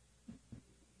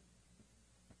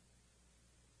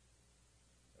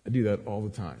 I do that all the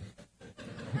time.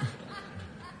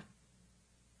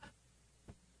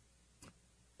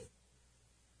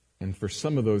 And for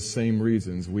some of those same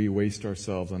reasons, we waste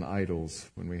ourselves on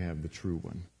idols when we have the true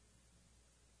one.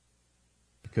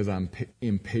 Because I'm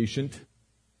impatient,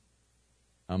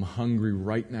 I'm hungry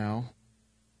right now,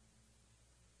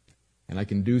 and I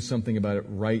can do something about it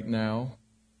right now,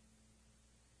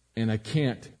 and I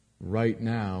can't right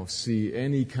now see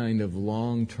any kind of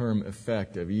long-term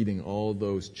effect of eating all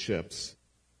those chips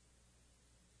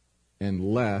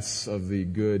and less of the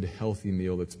good, healthy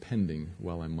meal that's pending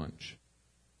while I munch.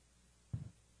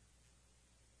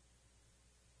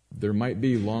 There might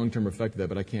be long-term effect of that,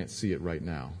 but I can't see it right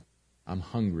now. I'm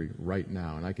hungry right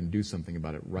now, and I can do something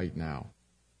about it right now,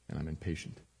 and I'm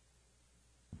impatient.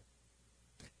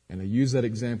 And I use that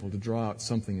example to draw out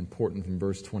something important from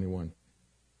verse 21.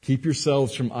 Keep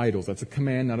yourselves from idols. That's a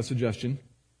command, not a suggestion.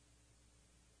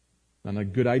 Not a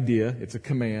good idea. It's a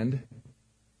command.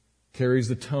 Carries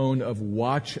the tone of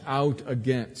watch out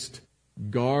against,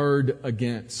 guard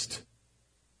against.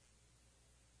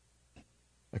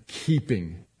 A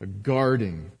keeping, a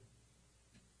guarding.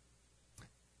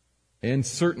 And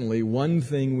certainly one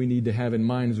thing we need to have in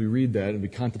mind as we read that and we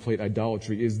contemplate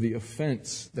idolatry is the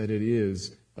offense that it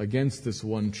is against this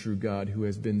one true God who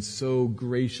has been so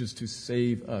gracious to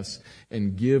save us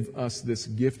and give us this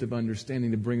gift of understanding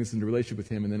to bring us into relationship with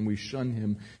Him, and then we shun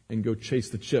Him and go chase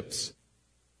the chips.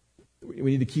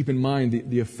 We need to keep in mind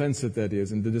the offense that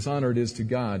is and the dishonor it is to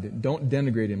God. Don't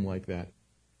denigrate Him like that.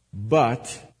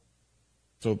 But,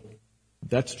 so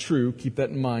that's true, keep that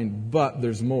in mind, but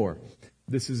there's more.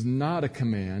 This is not a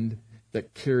command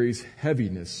that carries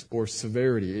heaviness or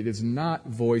severity. It is not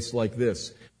voiced like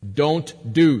this.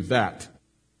 Don't do that.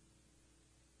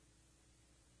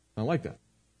 I like that.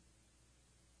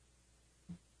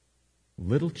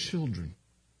 Little children,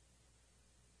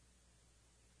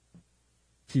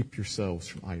 keep yourselves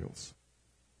from idols.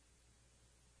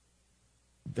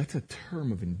 That's a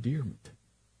term of endearment.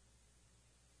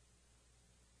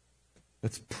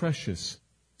 That's precious,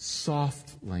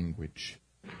 soft language.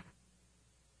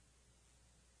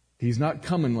 He's not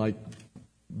coming like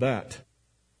that.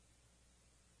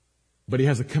 But he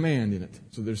has a command in it.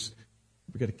 So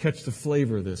we've got to catch the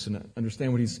flavor of this and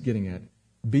understand what he's getting at.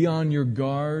 Be on your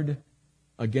guard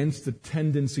against the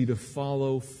tendency to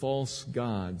follow false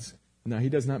gods. Now, he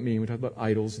does not mean, we talk about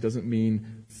idols, he doesn't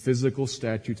mean physical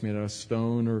statues made out of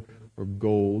stone or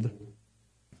gold.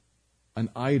 An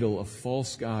idol, a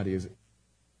false god, is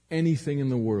anything in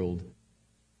the world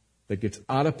that gets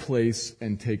out of place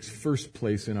and takes first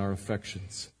place in our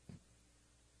affections.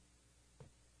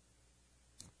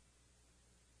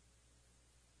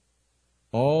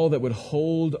 All that would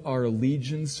hold our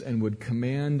allegiance and would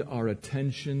command our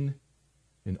attention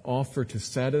and offer to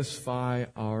satisfy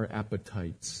our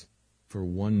appetites for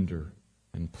wonder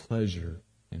and pleasure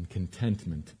and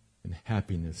contentment and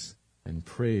happiness and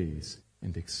praise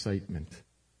and excitement.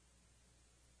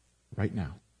 Right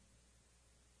now.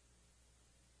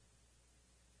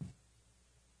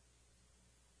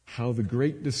 How the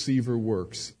great deceiver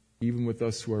works, even with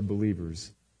us who are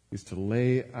believers, is to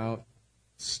lay out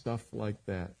stuff like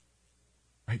that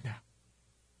right now.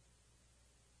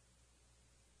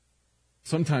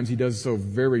 Sometimes he does so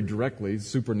very directly,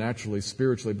 supernaturally,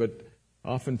 spiritually, but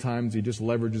oftentimes he just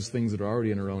leverages things that are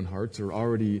already in our own hearts or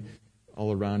already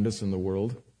all around us in the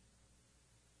world.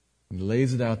 He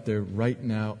lays it out there right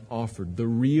now, offered. The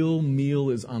real meal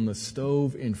is on the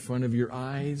stove in front of your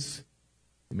eyes.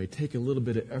 It may take a little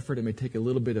bit of effort. It may take a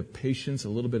little bit of patience, a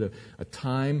little bit of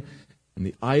time. And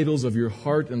the idols of your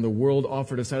heart and the world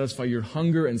offer to satisfy your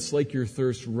hunger and slake your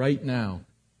thirst right now.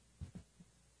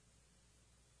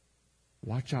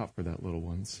 Watch out for that, little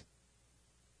ones.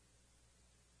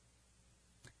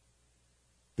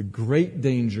 The great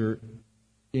danger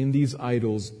in these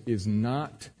idols is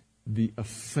not the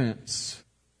offense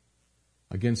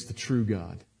against the true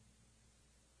God.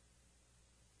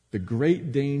 The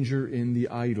great danger in the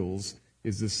idols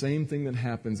is the same thing that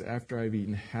happens after I've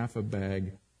eaten half a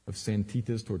bag of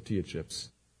Santitas tortilla chips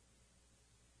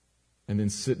and then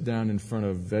sit down in front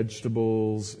of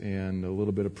vegetables and a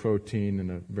little bit of protein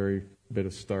and a very bit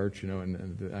of starch,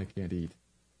 and I can't eat.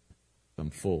 I'm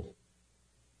full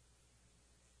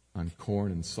on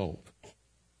corn and salt.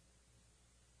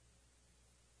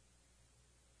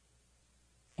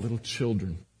 Little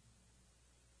children,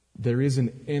 there is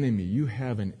an enemy. You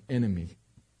have an enemy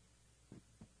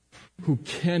who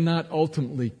cannot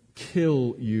ultimately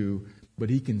kill you, but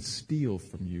he can steal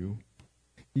from you.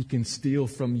 He can steal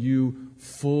from you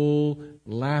full,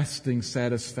 lasting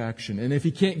satisfaction. And if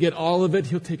he can't get all of it,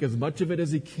 he'll take as much of it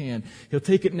as he can. He'll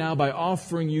take it now by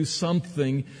offering you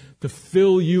something to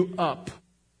fill you up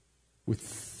with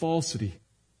falsity.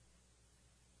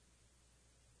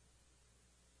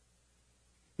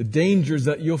 The danger is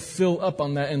that you'll fill up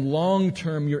on that, and long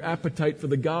term your appetite for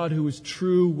the God who is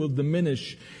true will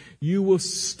diminish. You will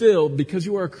still, because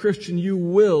you are a Christian, you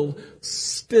will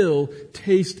still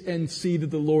taste and see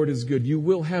that the Lord is good. You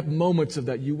will have moments of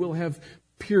that. You will have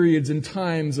periods and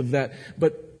times of that.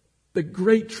 But the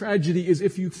great tragedy is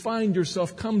if you find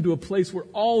yourself come to a place where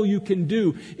all you can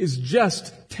do is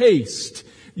just taste.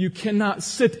 You cannot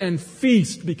sit and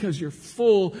feast because you're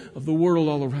full of the world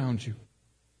all around you.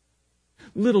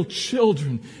 Little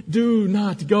children, do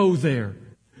not go there.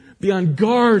 Be on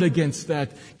guard against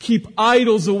that. Keep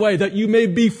idols away that you may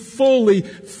be fully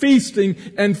feasting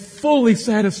and fully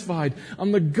satisfied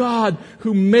on the God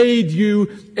who made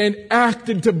you and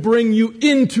acted to bring you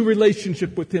into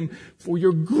relationship with Him for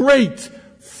your great,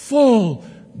 full,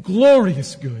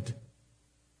 glorious good.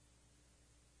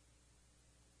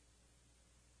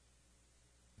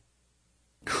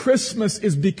 Christmas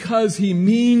is because He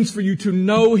means for you to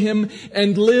know Him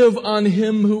and live on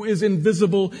Him who is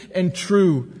invisible and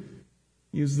true.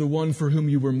 He is the one for whom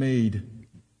you were made.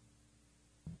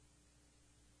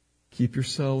 Keep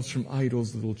yourselves from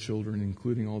idols, little children,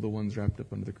 including all the ones wrapped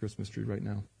up under the Christmas tree right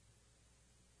now.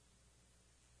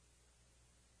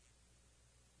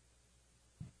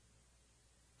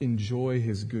 Enjoy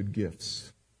His good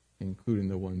gifts, including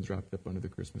the ones wrapped up under the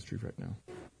Christmas tree right now.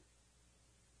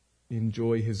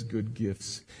 Enjoy His good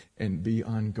gifts and be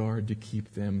on guard to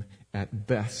keep them at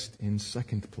best in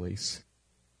second place.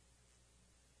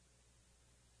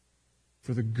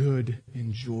 For the good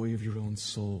and joy of your own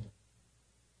soul.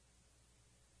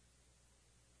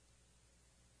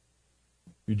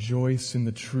 Rejoice in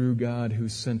the true God who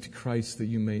sent Christ that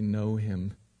you may know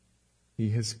him. He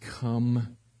has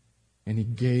come and he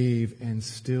gave and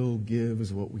still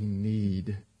gives what we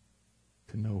need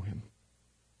to know him.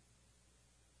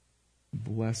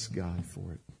 Bless God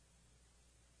for it.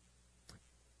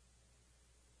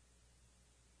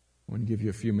 I want to give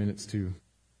you a few minutes to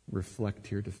reflect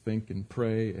here, to think and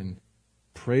pray and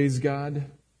praise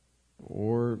God,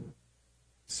 or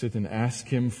sit and ask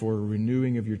him for a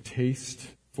renewing of your taste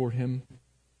for him.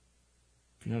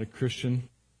 If you're not a Christian,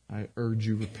 I urge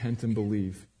you, repent and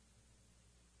believe.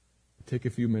 Take a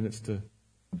few minutes to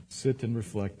sit and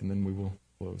reflect, and then we will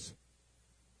close.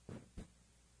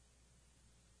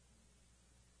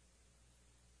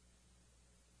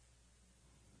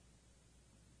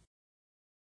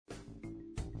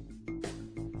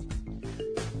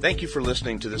 Thank you for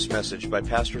listening to this message by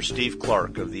Pastor Steve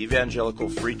Clark of the Evangelical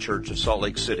Free Church of Salt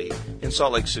Lake City in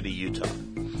Salt Lake City, Utah.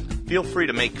 Feel free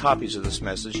to make copies of this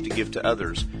message to give to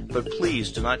others, but please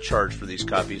do not charge for these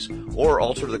copies or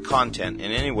alter the content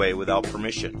in any way without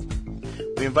permission.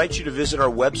 We invite you to visit our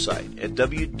website at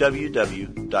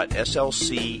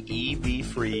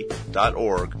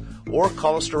www.slcevfree.org or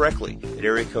call us directly at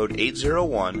area code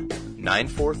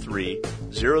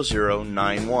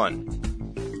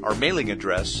 801-943-0091. Our mailing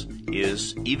address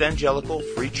is Evangelical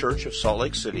Free Church of Salt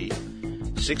Lake City,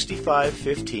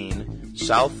 6515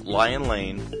 South Lion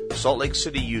Lane, Salt Lake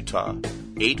City, Utah,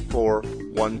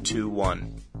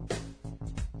 84121.